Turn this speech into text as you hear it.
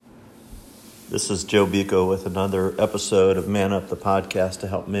This is Joe Bucco with another episode of Man Up, the podcast to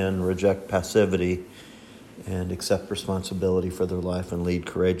help men reject passivity and accept responsibility for their life and lead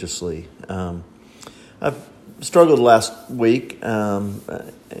courageously. I've struggled last week,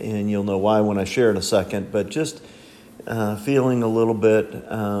 and you'll know why when I share in a second, but just feeling a little bit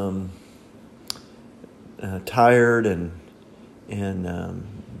tired and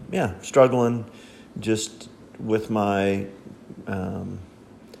struggling just with my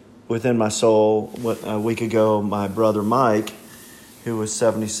within my soul. A week ago, my brother Mike, who was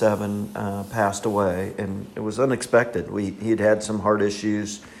 77, passed away, and it was unexpected. He'd had some heart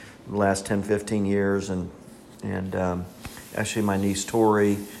issues the last 10, 15 years, and actually my niece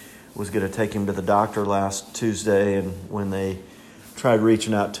Tori was going to take him to the doctor last Tuesday, and when they tried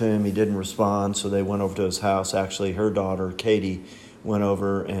reaching out to him, he didn't respond, so they went over to his house. Actually, her daughter, Katie, went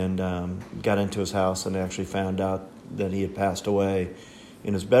over and got into his house and actually found out that he had passed away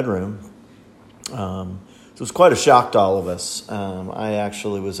in his bedroom. So it was quite a shock to all of us. I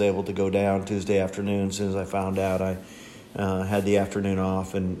actually was able to go down Tuesday afternoon. As soon as I found out, I had the afternoon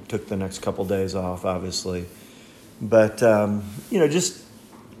off and took the next couple days off, obviously. But, just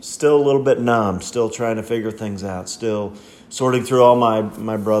still a little bit numb, still trying to figure things out, still sorting through all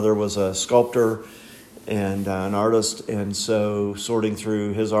my brother was a sculptor and an artist, and so sorting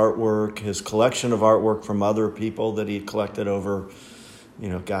through his artwork, his collection of artwork from other people that he had collected over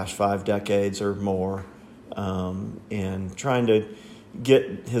 5 decades or more, and trying to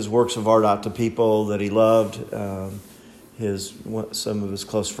get his works of art out to people that he loved. Some of his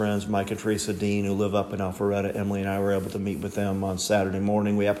close friends, Mike and Teresa Dean, who live up in Alpharetta. Emily and I were able to meet with them on Saturday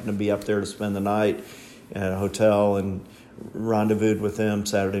morning. We happened to be up there to spend the night at a hotel and rendezvoused with them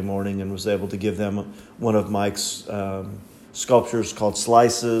Saturday morning and was able to give them one of Mike's sculptures called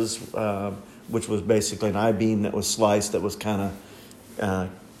Slices, which was basically an I-beam that was sliced, that was kind of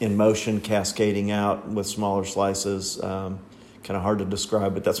in motion, cascading out with smaller slices. Kind of hard to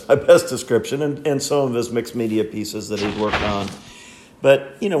describe, but that's my best description. And some of his mixed media pieces that he'd worked on.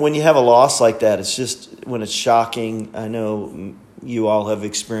 But, when you have a loss like that, it's just, when it's shocking. I know you all have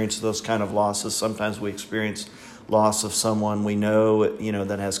experienced those kind of losses. Sometimes we experience loss of someone we know,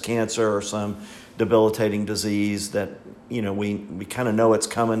 that has cancer or some debilitating disease that, we kind of know it's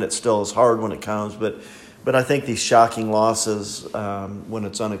coming. It still is hard when it comes, but I think these shocking losses, when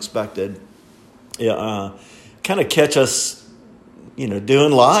it's unexpected, kind of catch us,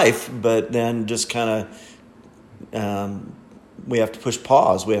 doing life, but then just kind of, we have to push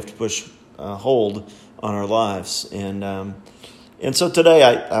pause. We have to push hold on our lives. And so today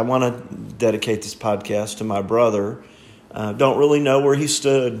I want to dedicate this podcast to my brother. Don't really know where he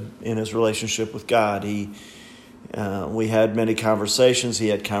stood in his relationship with God. We had many conversations. He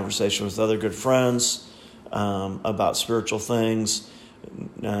had conversations with other good friends about spiritual things.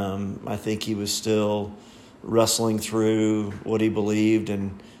 I think he was still wrestling through what he believed,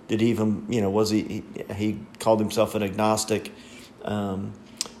 and did even, he called himself an agnostic.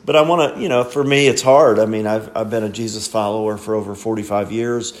 But I want to, for me, it's hard. I mean, I've been a Jesus follower for over 45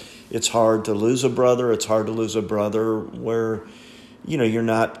 years. It's hard to lose a brother. It's hard to lose a brother where, you're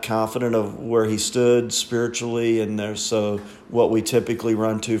not confident of where he stood spiritually. And so what we typically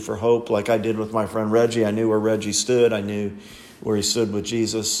run to for hope, like I did with my friend Reggie, I knew where Reggie stood. I knew where he stood with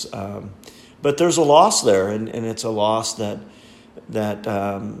Jesus. But there's a loss there, and it's a loss that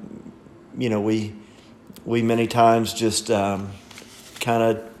we many times just kind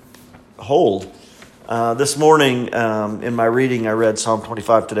of hold. This morning in my reading, I read Psalm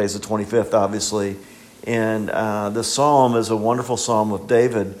 25. Today's the 25th, obviously. And the psalm is a wonderful psalm with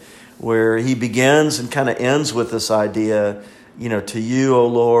David, where he begins and kind of ends with this idea, to you, O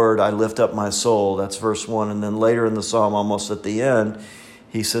Lord, I lift up my soul. That's verse 1. And then later in the psalm, almost at the end,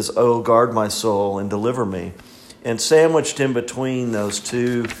 he says, oh, guard my soul and deliver me. And sandwiched in between those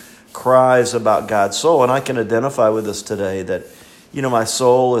two cries about God's soul. And I can identify with this today that, my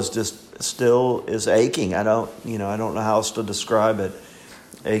soul is just still is aching. I don't know how else to describe it.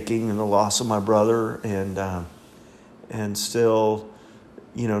 Aching in the loss of my brother, and still,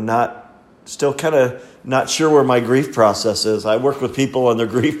 still kind of not sure where my grief process is. I work with people on their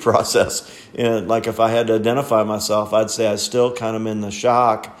grief process, and like if I had to identify myself, I'd say I still kind of in the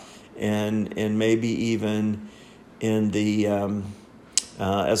shock, and maybe even in the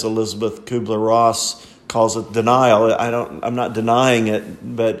as Elizabeth Kubler-Ross calls it, denial. I'm not denying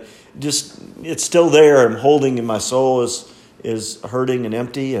it, but just it's still there. I'm holding, and my soul is hurting and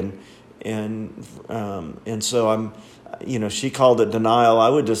empty, and so I'm, she called it denial. I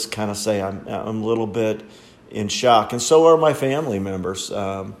would just kind of say I'm a little bit in shock, and so are my family members.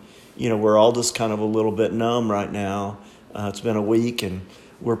 We're all just kind of a little bit numb right now. It's been a week, and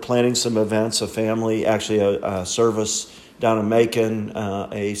we're planning some events, a service down in Macon,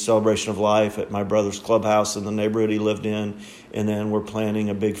 a celebration of life at my brother's clubhouse in the neighborhood he lived in. And then we're planning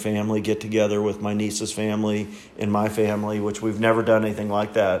a big family get-together with my niece's family and my family, which we've never done anything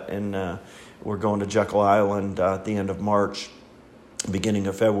like that. And we're going to Jekyll Island at the end of March, beginning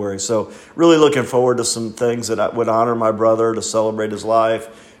of February. So really looking forward to some things that would honor my brother, to celebrate his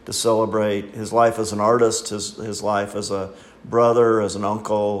life, to celebrate his life as an artist, his life as a brother, as an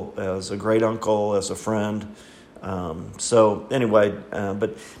uncle, as a great uncle, as a friend. So anyway,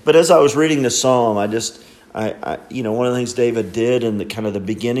 but as I was reading this psalm, I one of the things David did in the kind of the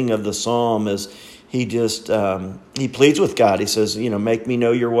beginning of the psalm is he pleads with God. He says, make me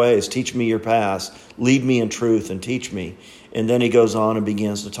know your ways, teach me your paths, lead me in truth and teach me. And then he goes on and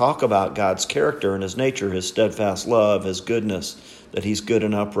begins to talk about God's character and his nature, his steadfast love, his goodness, that he's good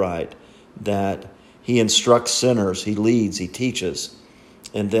and upright, that he instructs sinners, he leads, he teaches.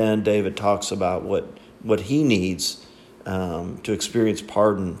 And then David talks about what he needs to experience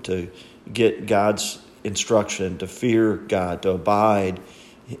pardon, to get God's instruction, to fear God, to abide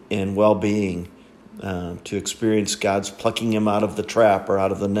in well-being, to experience God's plucking him out of the trap or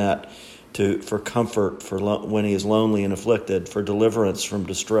out of the net, for comfort when he is lonely and afflicted, for deliverance from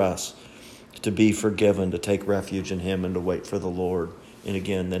distress, to be forgiven, to take refuge in him, and to wait for the Lord. And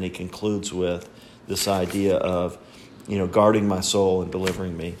again, then he concludes with this idea of, guarding my soul and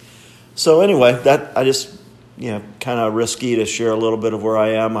delivering me. So anyway, that I just, kind of risky to share a little bit of where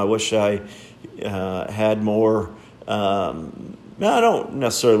I am. I wish I had more. I don't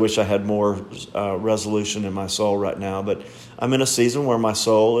necessarily wish I had more resolution in my soul right now, but I'm in a season where my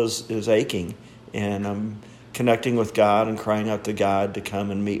soul is aching, and I'm connecting with God and crying out to God to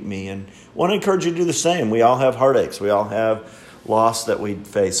come and meet me. And want to encourage you to do the same. We all have heartaches. We all have loss that we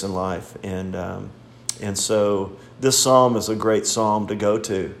face in life, and so this psalm is a great psalm to go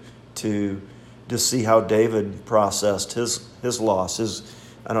to see how David processed his loss.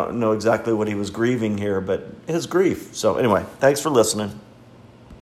 I don't know exactly what he was grieving here, but his grief. So anyway, thanks for listening.